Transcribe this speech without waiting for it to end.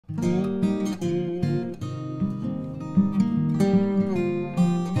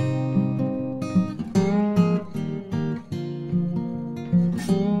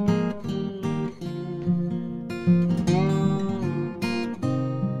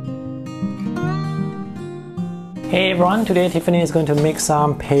Hey everyone, today Tiffany is going to make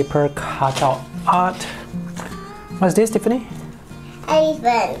some paper cutout art. What's this, Tiffany?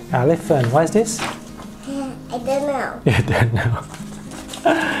 Elephant. Elephant. What is this? I don't know. You don't know.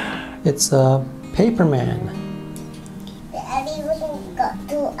 It's a paper man. The elephant got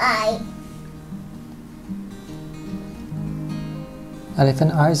 2 eyes.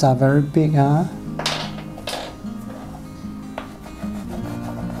 Elephant eyes are very big, huh?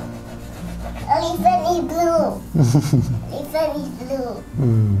 Elephant is blue. Elephant is blue.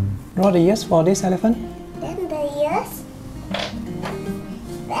 What the ears for this elephant? Then the ears.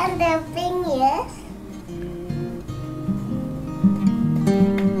 Then the fingers.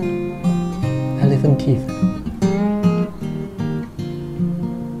 Elephant teeth.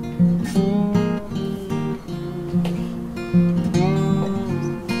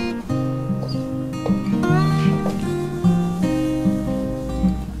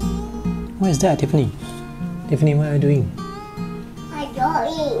 What is that, Tiffany? Tiffany, what are you doing? I'm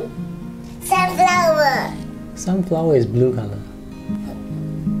drawing sunflower. Sunflower is blue color.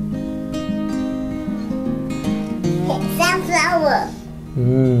 Sunflower.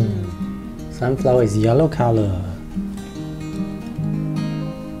 Sunflower is yellow color.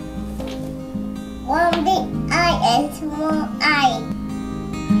 One big eye and small eye.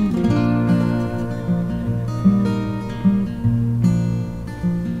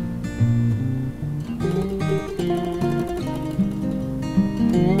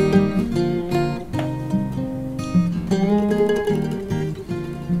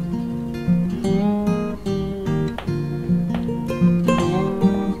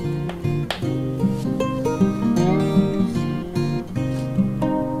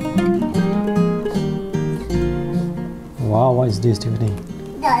 Wow, what is this, Tiffany?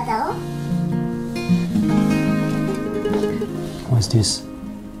 Dodo. What's this?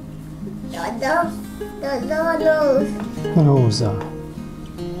 Dodo. Dodo nose. Nose.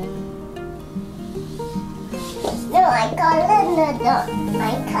 No, I color Dodo. I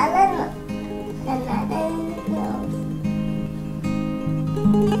color another nose.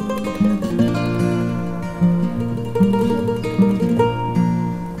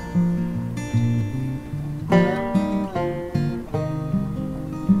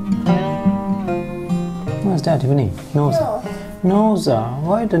 What's that, Tiffany? Nose. Nose.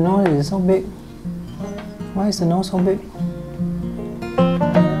 Why the nose is so big? Why is the nose so big?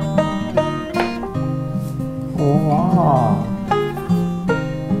 Oh, wow.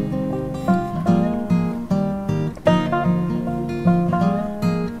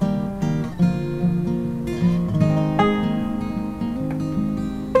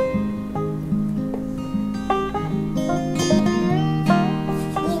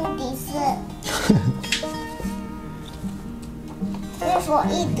 Wait for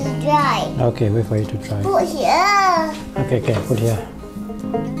it to dry. Okay, wait for it to dry. Put here. Okay, put here.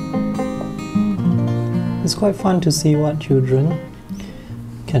 It's quite fun to see what children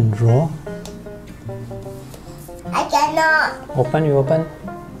can draw. I cannot. Open, you open.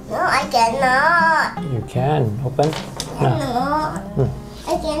 No, I cannot. You can open. No. No. I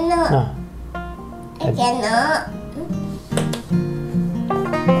cannot. No. I cannot.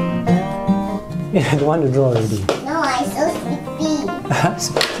 You don't want to draw already. No, I'm so sleepy.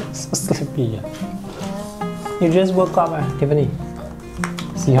 So sleepy. You just woke up, Tiffany.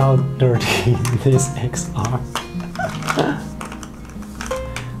 See how dirty these eggs are.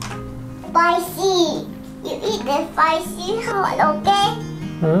 Spicy. You eat the spicy hot, okay?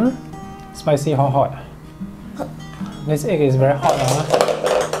 Spicy hot. This egg is very hot,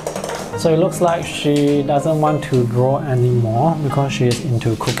 huh? So it looks like she doesn't want to draw anymore because she is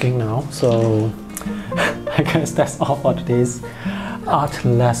into cooking now. So I guess that's all for today's art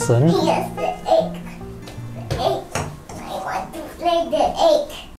lesson. Here's the egg. The egg. I want to play the egg.